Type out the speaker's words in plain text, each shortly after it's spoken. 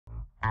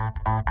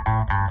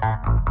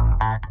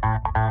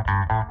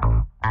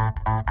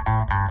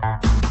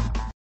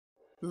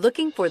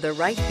Looking for the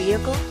right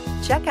vehicle?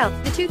 Check out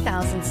the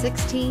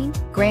 2016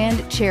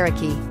 Grand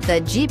Cherokee.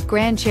 The Jeep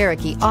Grand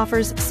Cherokee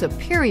offers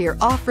superior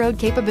off-road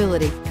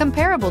capability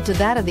comparable to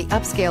that of the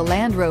upscale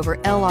Land Rover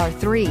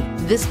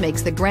LR3. This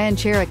makes the Grand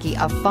Cherokee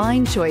a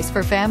fine choice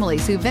for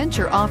families who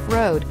venture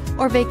off-road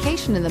or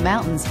vacation in the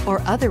mountains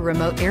or other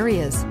remote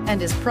areas,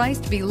 and is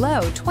priced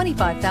below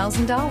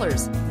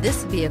 $25,000.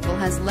 This vehicle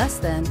has less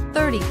than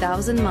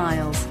 30,000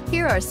 miles.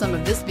 Here are some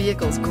of this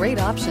vehicle's great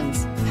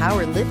options: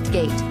 power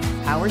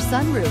liftgate, power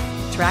sunroof,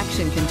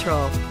 traction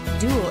control,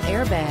 dual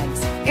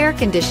airbags, air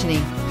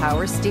conditioning,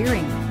 power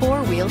steering,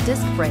 four-wheel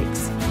disc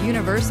brakes,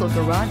 universal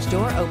garage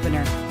door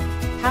opener,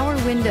 power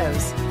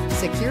windows,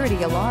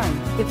 security alarm.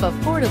 If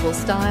affordable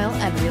style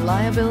and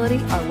reliability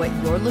are what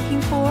you're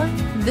looking for,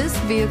 this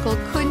vehicle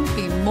couldn't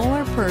be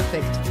more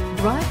perfect.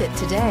 Drive it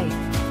today.